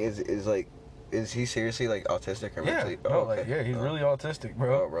anything is like, is he seriously like autistic or Yeah, mentally? no, like, yeah, he's really autistic, Oh,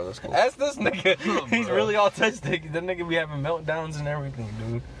 bro. bro, that's cool. Ask this nigga. Oh, He's bro. really autistic. That nigga be having meltdowns and everything,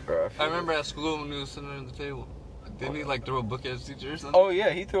 dude. Bro, I feel remember at school when he was sitting at the table. Didn't he like throw a book at his teacher or something? Oh yeah,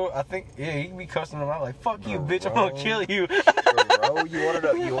 he be cussing him out like, "Fuck you, bitch! I'm gonna Bro. kill you." it.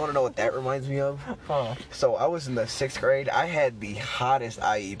 Bro, you wanna know what that reminds me of? Huh. So I was in the 6th grade. I had the hottest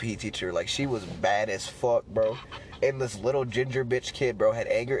IEP teacher. Like, she was bad as fuck, bro. And this little ginger bitch kid, bro, had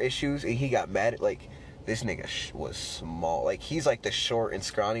anger issues, and he got mad at, like, this nigga was small. Like, he's like the short and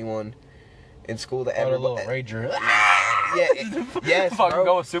scrawny one in school that Got a little everybody. rager. Yes, Fucking bro.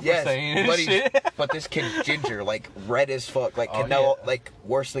 go Super yes, Saiyan and but shit. But this kid's ginger, like red as fuck, like Oh, Canelo, yeah. like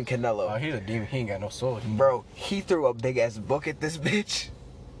worse than Canelo. Oh, he's a demon. He ain't got no soul. Bro, he threw a big ass book at this bitch.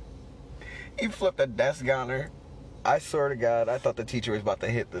 He flipped a desk on her. I swear to God, I thought the teacher was about to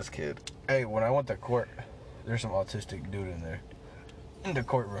hit this kid. Hey, when I went to court, there's some autistic dude in there, in the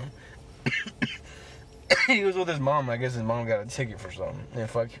courtroom. He was with his mom. I guess his mom got a ticket for something. And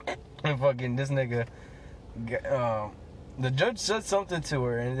fucking this nigga, the judge said something to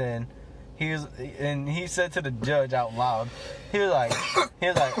her, and then he said to the judge out loud, he was like,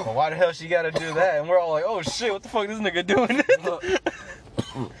 well, why the hell she gotta do that? And we're all like, oh shit, what the fuck this nigga doing?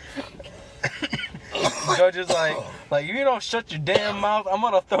 The judge is like, if you don't shut your damn mouth, I'm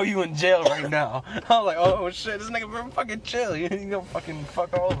gonna throw you in jail right now. I was like, oh shit, this nigga better fucking chill. You gonna fucking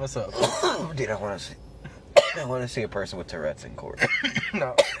fuck all of us up. Dude, I want to see a person with Tourette's in court.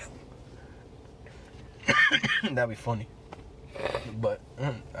 No. That'd be funny. But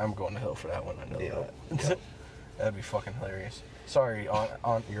I'm going to hell for that one. I know Yeah. that. That'd be fucking hilarious. Sorry,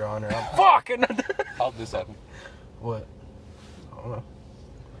 Your Honor. Fuck! How'd this happen? What? I don't know.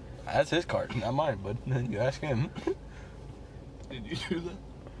 That's his card, not mine, but you ask him. Did you do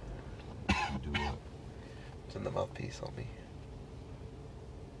that? Do what? It's in the mouthpiece on me.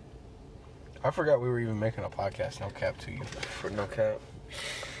 I forgot we were even making a podcast, no cap to you. For no cap.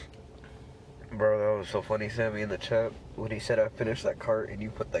 Bro, that was so funny, Sammy, in the chat. When he said I finished that cart and you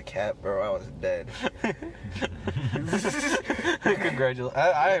put the cap, bro, I was dead. Congratulations.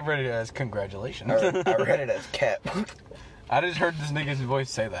 I read it as congratulations. I read it as cap. I just heard this nigga's voice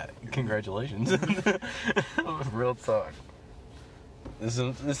say that. Congratulations. Real talk. This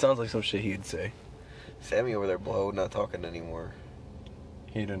sounds like some shit he'd say. Sammy over there blow, not talking anymore.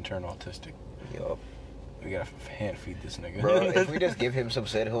 He didn't turn autistic. Yup. We gotta hand feed this nigga. Bro, if we just give him some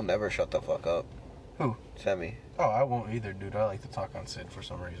Sid, he'll never shut the fuck up. Who? Sammy. Oh, I won't either, dude. I like to talk on Sid for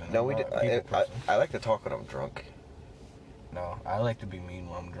some reason. No, I'm we not did. a people person. I like to talk when I'm drunk. No, I like to be mean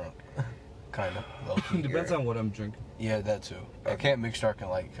when I'm drunk. Kind of. Low-key. Depends on what I'm drinking. Yeah, that too. I can't mix dark and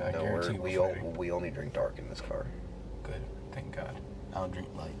light. I No, guarantee we only drink dark in this car. Good. Thank God. I don't drink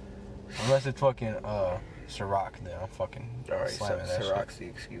light. Unless it's fucking Ciroc, then I'm fucking Alright, slamming that shit. Ciroc's the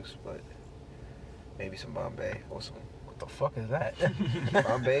excuse, but maybe some Bombay or some. What the fuck is that?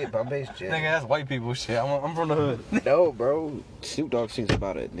 Bombay's gin. Nigga, that's white people shit. I'm from the hood. No, bro. Snoop Dogg sings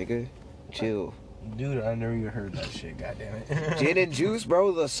about it, nigga. Chill. Dude, I never even heard that shit, goddammit. Gin and juice,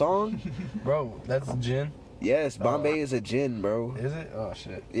 bro, the song? Bro, that's gin? Yes, Bombay is a gin, bro. Is it? Oh,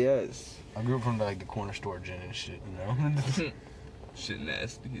 shit. Yes. I grew up from the corner store gin and shit, you know? Shit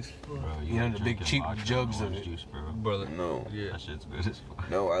nasty as fuck. Bro, You know, like the big drinking cheap vodka jugs and of orange it. Juice, bro. Brother. No. Yeah. That shit's good as fuck.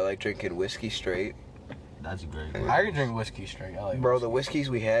 No, I like drinking whiskey straight. That's a great. I can drink whiskey straight. I like Bro, whiskey. the whiskeys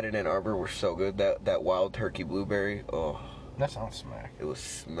we had in Ann Arbor were so good. That wild turkey blueberry. Oh. That sounds smack. It was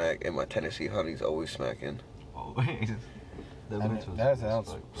smack, and my Tennessee honey's always smacking. Always. That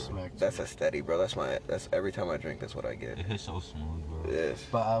sounds smack. That's a steady, bro. That's every time I drink, that's what I get. It hits so smooth, bro. Yes.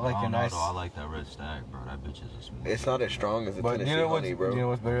 But I like I a don't know, nice. though. I like that red stag, bro. That bitch is a smooth. It's not as strong as the But Tennessee you know what's honey, bro. you know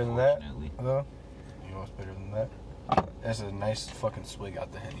what's better than that Unfortunately. though? You know what's better than that? That's a nice fucking swig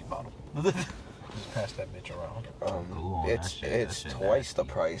out the Henny bottle. Just pass that bitch around. Cool on It's that shit. That it's shit twice the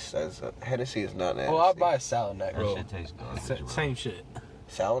nasty. price as Hennessy is not nasty. Well, I'll buy a salad neck. That Bro. shit tastes garbage, bro. Same shit.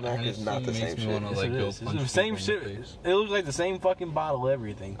 Salinac is not the Hennessy same makes me shit. wanna, Yes, like, it go is. It's punch the same people in shit. the face. It looks like the same fucking bottle.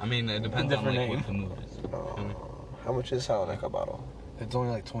 Everything. I mean, it depends on Different like name. what the mood is. How much is Salinac a bottle? It's only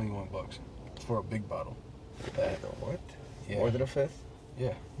like $21 for a big bottle. That, What? yeah. More than a fifth?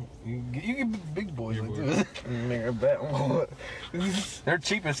 Yeah. You get big boys Big like boys. this. Nigga, bet what? They're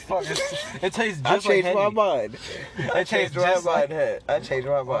cheap as fuck. It tastes I just like changed my Henny. mind. I It tastes changed my just like. mind. Head. I changed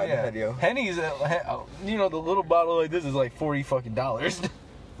my Oh, mind, yeah. head, yo. Henny's, you know, the little bottle like this is like $40 fucking.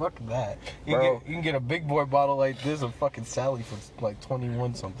 Fuck that. Bro. You can get a big boy bottle like this of fucking Sally for like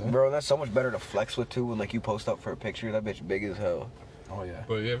 21 something. Bro, that's so much better to flex with too when like you post up for a picture. That bitch big as hell. Oh yeah.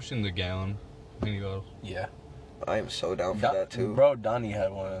 Bro, you ever seen the gallon Henny bottles Yeah. I am so down for that too. Bro, Donnie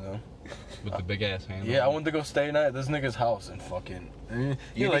had one of them. with the big ass handle? Yeah, I went to go stay night at this nigga's house and fucking.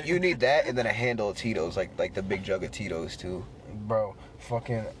 You need that and then a handle of Tito's, like the big jug of Tito's too. Bro,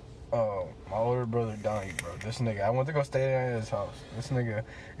 fucking, my older brother Donnie, bro. This nigga, I went to go stay at his house. This nigga,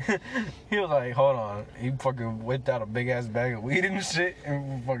 he was like, hold on. He fucking whipped out a big ass bag of weed and shit,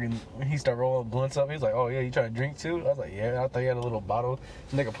 and fucking, he started rolling blunts up. He was like, oh yeah, you trying to drink too? I was like, yeah. I thought he had a little bottle.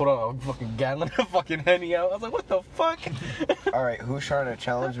 This nigga put out a fucking gallon of fucking Henny out. I was like, what the fuck? All right, who's trying to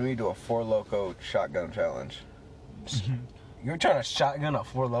challenge me to a Four Loko shotgun challenge? You were trying to shotgun a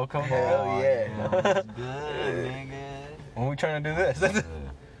Four Loko? Hell yeah. Good, nigga. When we trying to do this? Yeah.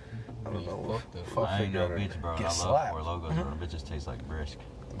 I don't know. Fuck that. Fuck I ain't no figure it out. bitch, bro. Get I love slapped. Four Logos, bro. The bitches taste like brisk.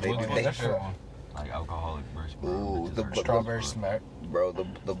 They What's do. that shit one? Like alcoholic brisk, bro. Ooh, Bitches the are Strawberry brisk, smack. Bro,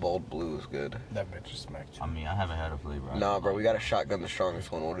 the bold blue is good. That bitch is smacked. I mean, I haven't had a flavor. Nah, bro, we got a shotgun the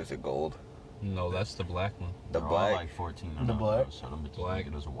strongest one. What is it, gold? No, that's the black one. The They're all black. like 14 The black? So them bitches Black.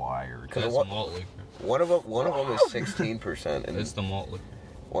 making us wired. Cause That's what- malt liquor. One of them is 16%, and It's the malt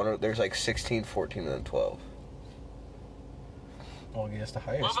liquor. there's like 16, 14, and then 12. Oh, yeah, it's the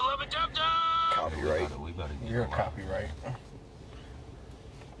highest. Copyright. We better get You're a the copyright.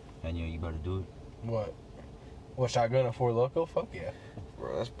 And you better do it. What? What, shotgun a Four Loko? Fuck yeah.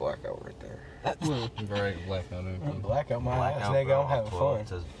 Bro, that's blackout right there. Right, black on it. Blackout my ass, Blackout, nigga. bro, I'm having 12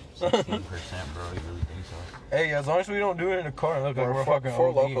 fun. to 16%, bro. You really think so? Hey, as long as we don't do it in the car and look like we're fucking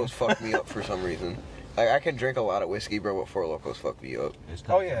Four ODing. Locos fuck me up for some reason. Like, I can drink a lot of whiskey, bro, but Four Locos fuck me up. It's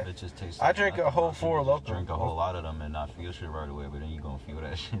 'cause Oh, yeah. them bitches taste I like drink a nothing, whole bro. You Four can just Loko. Drink a whole lot of them and not feel shit right away, but then you gonna feel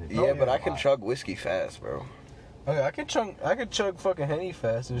that shit. Yeah, but yeah. I can chug whiskey fast, bro. Okay, I can chug fucking Henny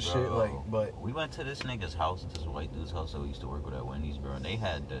fast and shit, Bro, like, but we went to this nigga's house, this white dude's house that we used to work with at Wendy's, bro, and they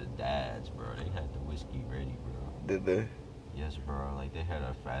had the dads, bro. They had the whiskey ready, bro. Did they? Yes, bro. Like they had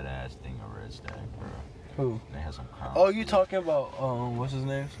a fat ass thing of Red Stag, bro. who? They had some Crown. Oh, you Soup. talking about what's his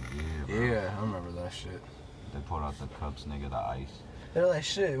name? Yeah, bro. Yeah, I remember that shit. They pulled out the cups, nigga, the ice. They're like,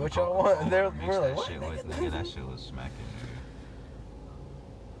 shit, what The y'all Coca-Cola, want? And they're mixed we're like, that what? shit with, nigga, that shit was smacking, nigga.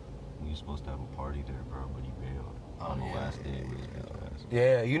 We was supposed to have a party there, bro, but he bailed on the yeah. last day with his bitch ass.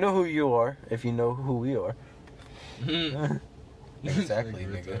 Yeah, you know who you are if you know who we are. Hmm. Exactly,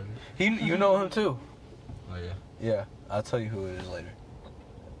 Like nigga. retarded. You know him too. Oh yeah. Yeah, I'll tell you who it is later.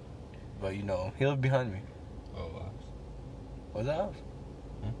 But you know him. He lives behind me. Oh wow. What's that house?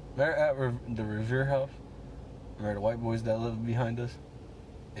 Remember at the Revere house? Remember the white boys that live behind us?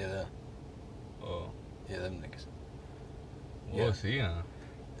 Yeah, them. Oh. Yeah, them niggas. What's he on?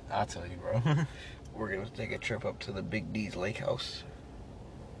 I'll tell you, bro. We're gonna take a trip up to the Big D's lake house.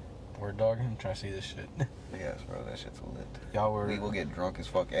 We're dogging. I'm trying to see this shit. Yes, bro, that shit's lit. Y'all were. We will get drunk as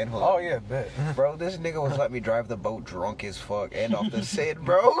fuck and hold Oh on. yeah, bet. Bro, this nigga was letting me drive the boat drunk as fuck and off the Sid,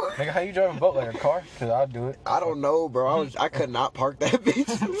 bro. Nigga, how you driving a boat like a car? Cause I'll do it. I don't know, bro. I could not park that bitch.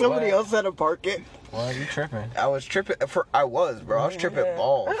 Somebody What? else had to park it. Why you tripping? I was tripping bro. I was tripping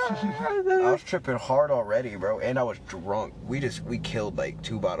balls. I was tripping hard already, bro, and I was drunk. We killed like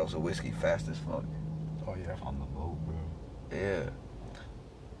 2 bottles of whiskey fast as fuck. Oh yeah. On the boat, bro. Yeah.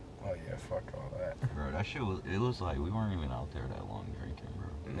 Oh yeah. Fuck all that. Bro, that shit was, it was like, we weren't even out there that long drinking, bro.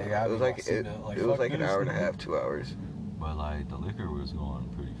 Nigga, I It was be like all sitting it, there like, it was fuck like an this. hour and a half, 2 hours. But like, the liquor was going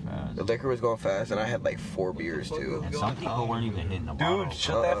pretty fast. The liquor was going fast, and I had like 4 beers too. And some people weren't even hitting the bottle. Dude,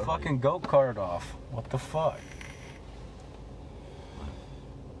 shut that fucking goat card off. What the fuck?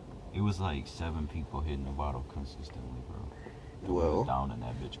 It was like 7 people hitting the bottle consistently, bro. We Well, were down in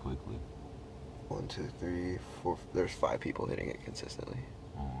that bitch quickly. 1, 2, 3, 4. There's 5 people hitting it consistently.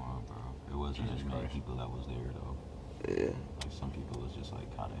 Oh, bro. It wasn't Jesus as many Christ. people that was there, though. Yeah. Like, some people was just, like,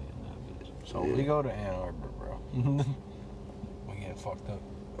 kind of hitting that bitch. So Yeah. we go to Ann Arbor, bro. We getting fucked up.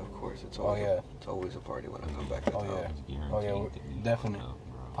 Of course, it's Oh, always yeah. it's always a party when I come back to Oh, town. yeah. It's guaranteed Oh, yeah, to be definitely. fucked up,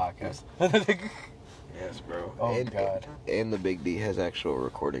 bro. Podcast. Yes, bro. Oh, and, God. And the Big D has actual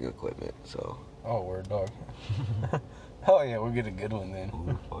recording equipment, so. Oh, we're a dog. Oh, yeah, we'll get a good one then. Who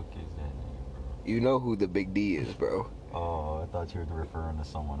the fuck is that name, bro? You know who the Big D is, bro. Oh, I thought you were referring to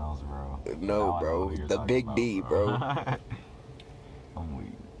someone else, bro. No, Now I know bro. who you're The talking Big about, D, bro. I'm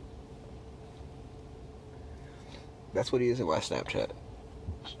weak. That's what he is in my Snapchat.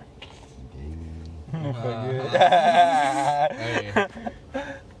 Hey.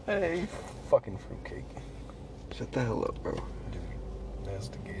 Hey, fucking fruitcake. Shut the hell up, bro. Dude, that's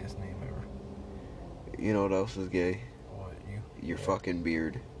the gayest name ever. You know what else is gay? What, you? Your Yeah. fucking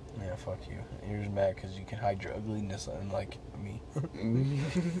beard. Yeah, fuck you. You're just mad because you can hide your ugliness unlike me.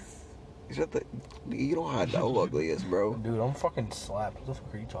 Shut the. You don't hide no ugliest, bro. Dude, I'm fucking slapped. What the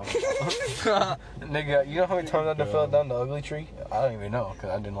fuck are you talking about? Nigga, you know how many times I done fell down the ugly tree? I don't even know because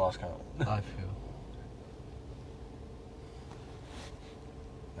I didn't lost count. I feel.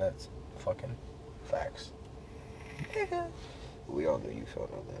 That's fucking facts. We all knew you fell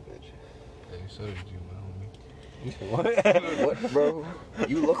down that bitch. Hey, so did you, my homie. What? What, bro?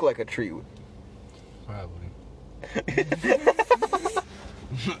 You look like a tree. Probably.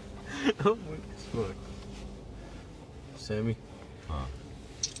 Oh my fuck. Sammy? Huh.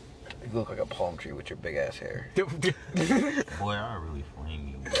 You look like a palm tree with your big ass hair. Boy, I really flame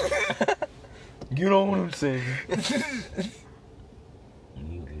you, bro. You know what I'm saying? You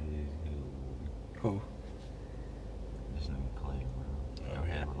is you. Who? This nigga Clay, bro. Your Oh,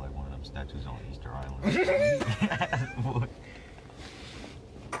 head yeah. look like one of them statues on Easter Island. Boy.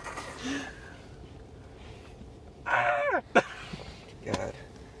 God.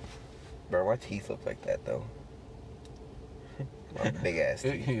 Bro, my teeth look like that, though. My big ass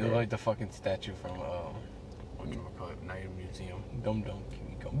teeth. You look bro. like the fucking statue from, whatchamacallit, Night Museum. Dum Dum,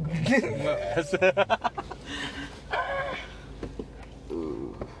 Kiwi Gum Gum.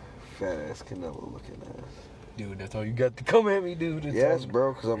 Ooh, fat ass Canelo looking ass. Dude, that's all you got to come at me, dude. It's Yes, on,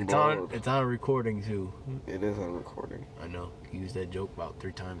 bro, because I'm bored. It's on recording, too. It is on recording. I know. You used that joke about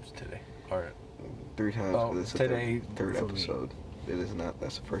 3 times today. Alright. 3 times, Oh, but it's today the third for me. episode. It is not.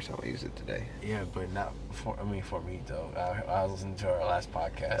 That's the first time I used it today. Yeah, but not for me though. I was listening to our last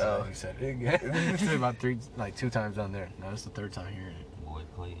podcast Oh. and he said it again. He said about 2 times on there. Now it's the 3rd time hearing it. Boy,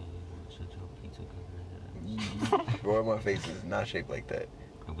 Clay, shut your pizza cover head. Bro, my face is not shaped like that.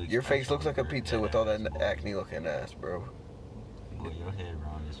 Your face looks like a pizza with all that acne looking ass, bro. Boy, your head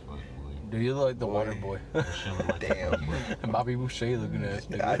round as fuck, boy. Do you look like the Boy. water boy? Your shit look like Damn, bro. And Bobby Boucher looking ass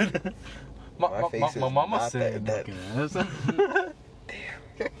I- nigga. my face is mama not said that- looking ass. I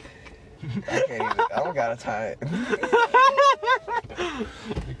can't even. I don't got time.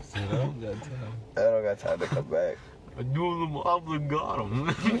 I don't got time to come back. I do them obligato.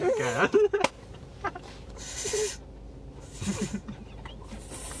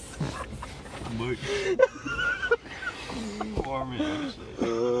 Boy. You are me, actually.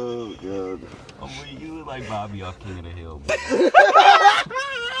 Oh god. Oh, boy, you look like Bobby off King of the Hill, boy.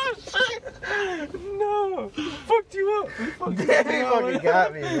 No, fucked you up. He fucking He fucking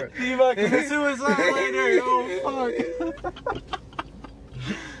got me, bro. He about to commit suicide later. Oh fuck.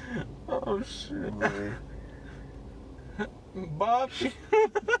 Oh shit. Boy. Bobby.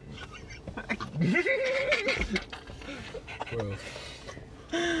 Bro.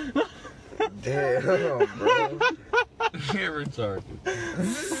 Damn, bro. You're retarded.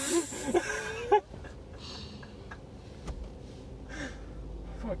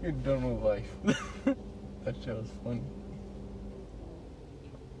 Fucking done with life. That shit was funny.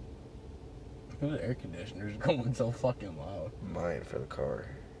 The air conditioner's going so fucking loud. Mine for the car.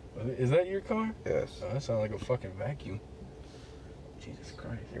 Is that your car? Yes. Oh, that sounds like a fucking vacuum. Jesus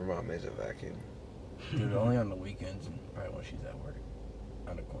Christ. Your mom is a vacuum. Dude, only on the weekends and probably when she's at work.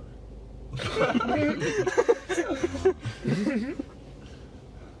 On the corner.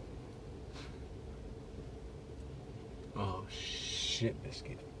 Oh, shit,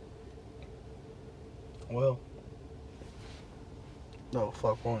 biscuit. Well. No,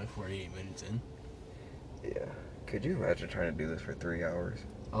 fuck, we're only 48 minutes in. Yeah. Could you imagine trying to do this for 3 hours?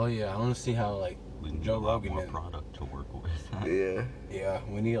 Oh, yeah, I want to see how, like, We can Joe do a lot Rogan more is. product to work with. Yeah. Yeah,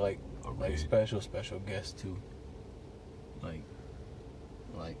 we need, like Okay. special guests, too. Like,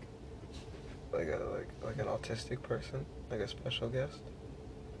 Like an autistic person? Like a special guest?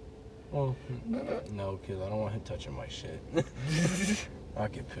 well, no, because I don't want him touching my shit. I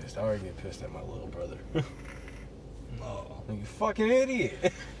get pissed. I already get pissed at my little brother. No. You fucking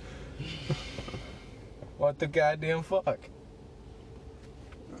idiot. What the goddamn fuck?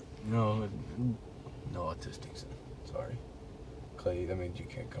 No autistics. Sorry. Clay, that means you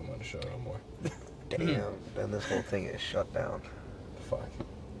can't come on the show no more. Damn. Then this whole thing is shut down. Fuck.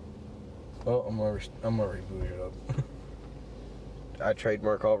 Well, I'm gonna reboot it up. I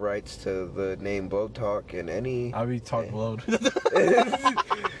trademark all rights to the name Blow Talk and any. I'll be talking loud.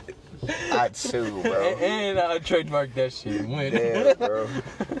 I'd sue, bro. And I trademark that shit. Win. Damn, bro.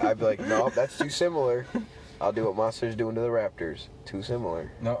 I'd be like, no, that's too similar. I'll do what Monster's doing to the Raptors. Too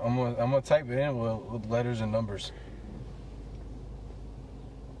similar. No, I'm gonna type it in with letters and numbers.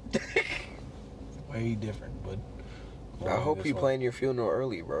 Way different, bud. I hope you plan your funeral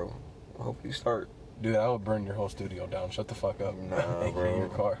early, bro. I hope you start. Dude, I would burn your whole studio down. Shut the fuck up. Nah, AKA bro. your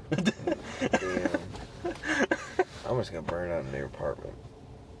car. Damn. I'm just gonna burn out in their apartment.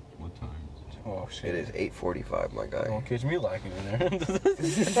 What time is it? Oh shit. It is 8:45, my guy. Don't catch me lacking in there.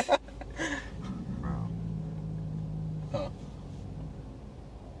 Bro. Huh.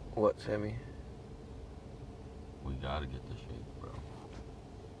 What, Sammy? We gotta get the shit, bro.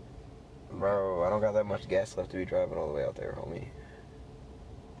 Bro, I don't got that much gas left to be driving all the way out there, homie.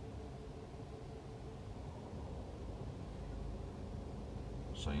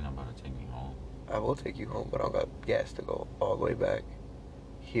 So you're not about to take me home? I will take you home, but I don't got gas to go all the way back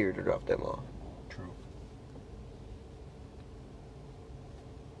here to drop them off. True.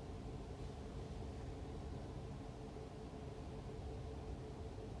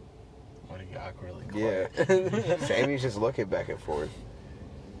 What do you got really quiet? Yeah. Sammy's just looking back and forth.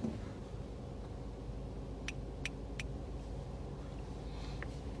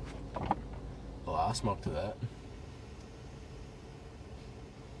 Well, I'll smoke to that.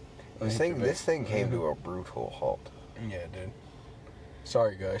 This thing came to a brutal halt. Yeah, it did.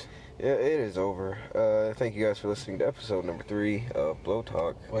 Sorry, guys. Yeah, it is over. Thank you guys for listening to episode number 3 of Blow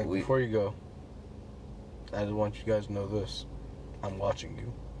Talk. Wait, before you go, I just want you guys to know this. I'm watching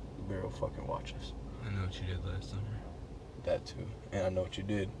you. You better fucking watch us. I know what you did last summer. That too. And I know what you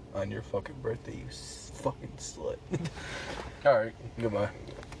did on your fucking birthday, you fucking slut. Alright, goodbye.